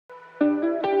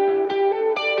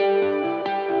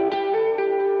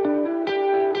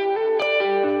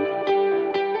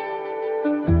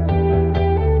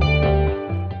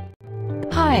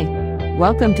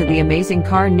Welcome to the Amazing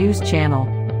Car News Channel.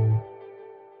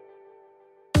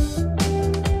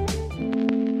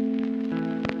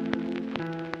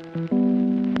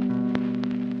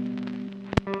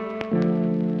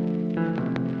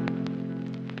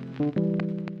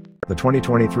 The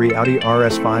 2023 Audi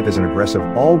RS5 is an aggressive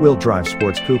all-wheel drive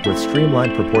sports coupe with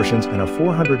streamlined proportions and a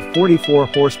 444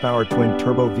 horsepower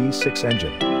twin-turbo V6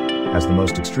 engine. As the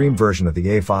most extreme version of the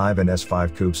A5 and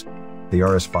S5 coupes, the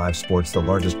RS5 sports the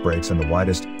largest brakes and the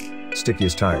widest,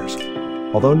 stickiest tires.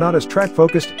 Although not as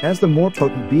track-focused as the more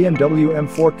potent BMW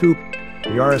M4 coupe,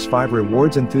 the RS5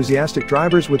 rewards enthusiastic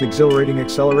drivers with exhilarating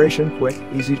acceleration, quick,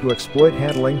 easy-to-exploit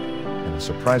handling, and a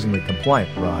surprisingly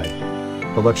compliant ride.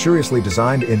 The luxuriously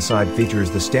designed inside features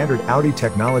the standard Audi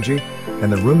technology,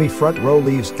 and the roomy front row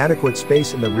leaves adequate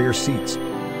space in the rear seats.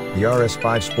 The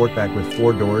RS5 Sportback with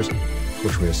 4 doors,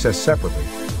 which we assess separately,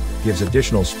 gives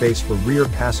additional space for rear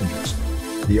passengers.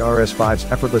 The RS5's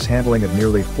effortless handling of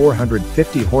nearly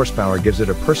 450 horsepower gives it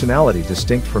a personality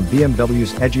distinct from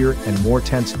BMW's edgier and more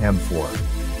tense M4.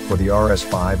 For the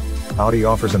RS5, Audi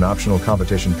offers an optional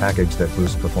competition package that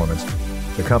boosts performance.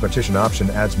 The competition option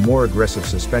adds more aggressive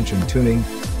suspension tuning,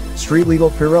 street-legal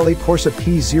Pirelli Corsa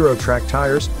P Zero track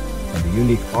tires, and the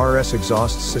unique RS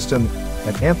exhaust system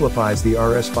that amplifies the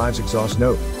RS5's exhaust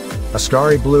note.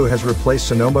 Ascari Blue has replaced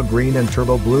Sonoma Green and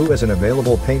Turbo Blue as an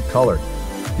available paint color.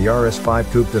 The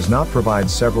RS5 coupe does not provide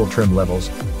several trim levels.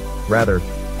 Rather,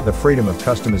 the freedom of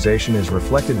customization is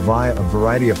reflected via a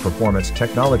variety of performance,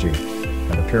 technology,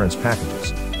 and appearance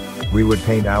packages. We would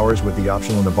paint ours with the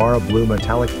optional Navarra Blue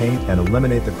Metallic paint and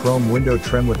eliminate the chrome window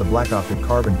trim with the Black Optic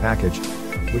Carbon package,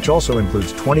 which also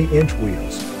includes 20-inch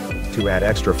wheels. To add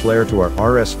extra flair to our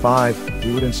RS5,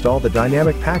 we would install the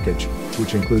dynamic package,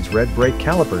 which includes red brake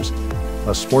calipers,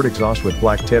 a sport exhaust with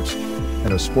black tips,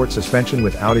 and a sport suspension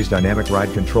with Audi's dynamic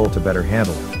ride control to better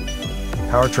handle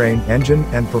powertrain, engine,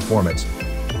 and performance.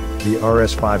 The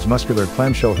RS5's muscular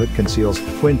clamshell hood conceals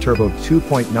a twin-turbo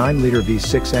 2.9-liter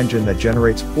V6 engine that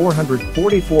generates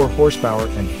 444 horsepower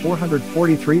and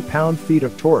 443 pound-feet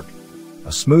of torque.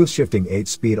 A smooth-shifting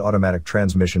 8-speed automatic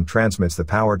transmission transmits the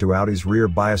power to Audi's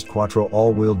rear-biased quattro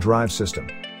all-wheel drive system.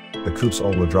 The coupe's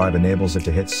all-wheel drive enables it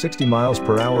to hit 60 miles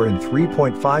per hour in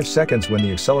 3.5 seconds when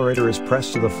the accelerator is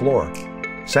pressed to the floor.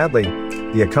 Sadly,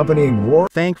 the accompanying roar.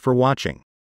 Thanks for watching.